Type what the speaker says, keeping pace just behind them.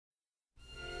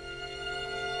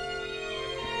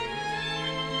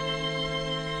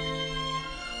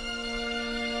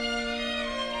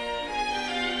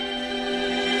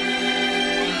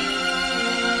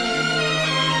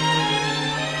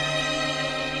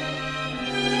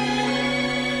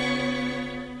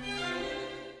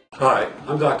Hi,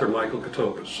 I'm Dr. Michael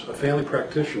Katopis, a family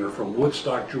practitioner from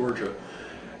Woodstock, Georgia,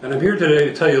 and I'm here today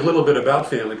to tell you a little bit about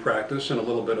family practice and a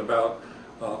little bit about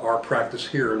our practice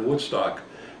here in Woodstock.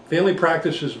 Family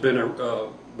practice has been a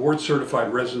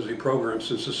board-certified residency program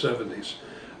since the 70s.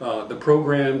 The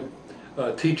program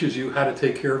teaches you how to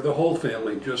take care of the whole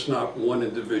family, just not one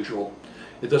individual.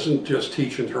 It doesn't just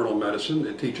teach internal medicine,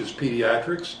 it teaches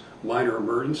pediatrics, minor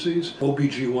emergencies,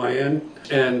 OBGYN,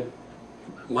 and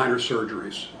minor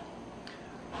surgeries.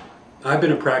 I've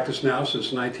been in practice now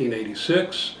since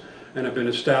 1986, and I've been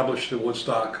established in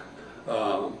Woodstock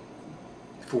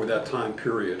for that time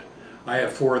period. I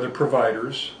have 4 other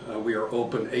providers. We are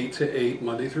open 8 to 8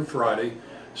 Monday through Friday,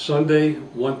 Sunday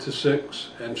 1 to 6,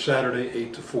 and Saturday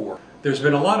 8 to 4. There's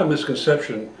been a lot of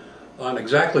misconception on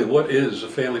exactly what is a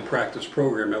family practice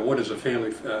program and what is a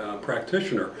family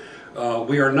practitioner.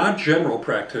 We are not general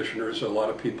practitioners, a lot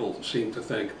of people seem to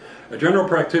think. A general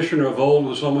practitioner of old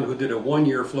was someone who did a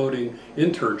 1-year floating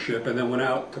internship and then went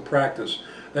out to practice.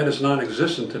 That is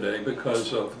non-existent today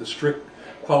because of the strict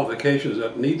qualifications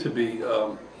that need to be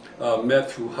met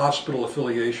through hospital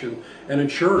affiliation and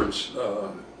insurance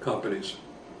companies.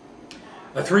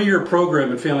 A 3-year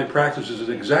program in family practice is at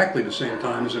exactly the same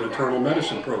time as an internal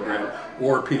medicine program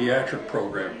or a pediatric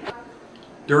program.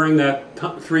 During that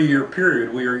 3-year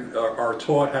period, we are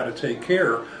taught how to take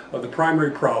care of the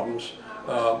primary problems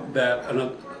that an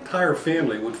entire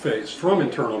family would face, from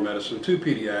internal medicine to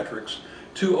pediatrics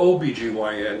to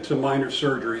OBGYN to minor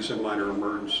surgeries and minor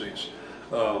emergencies.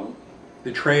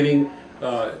 The training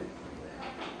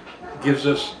gives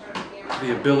us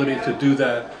the ability to do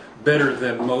that better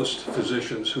than most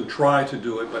physicians who try to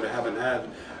do it but haven't had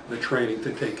the training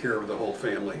to take care of the whole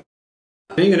family.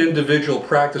 Being an individual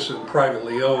practice and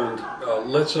privately owned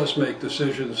lets us make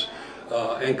decisions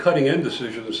and cutting-edge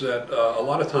decisions that a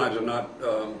lot of times are not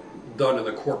done in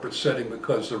the corporate setting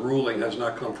because the ruling has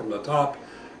not come from the top,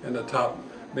 and the top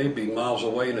may be miles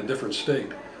away in a different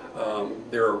state.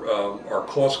 There are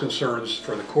cost concerns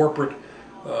for the corporate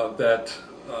that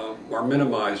are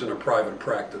minimized in a private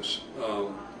practice.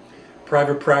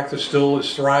 Private practice still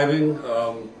is thriving.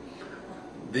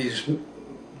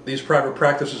 These private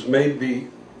practices may be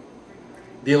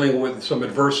dealing with some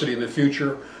adversity in the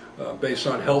future based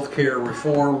on healthcare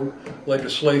reform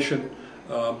legislation,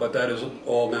 but that is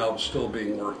all now still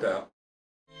being worked out.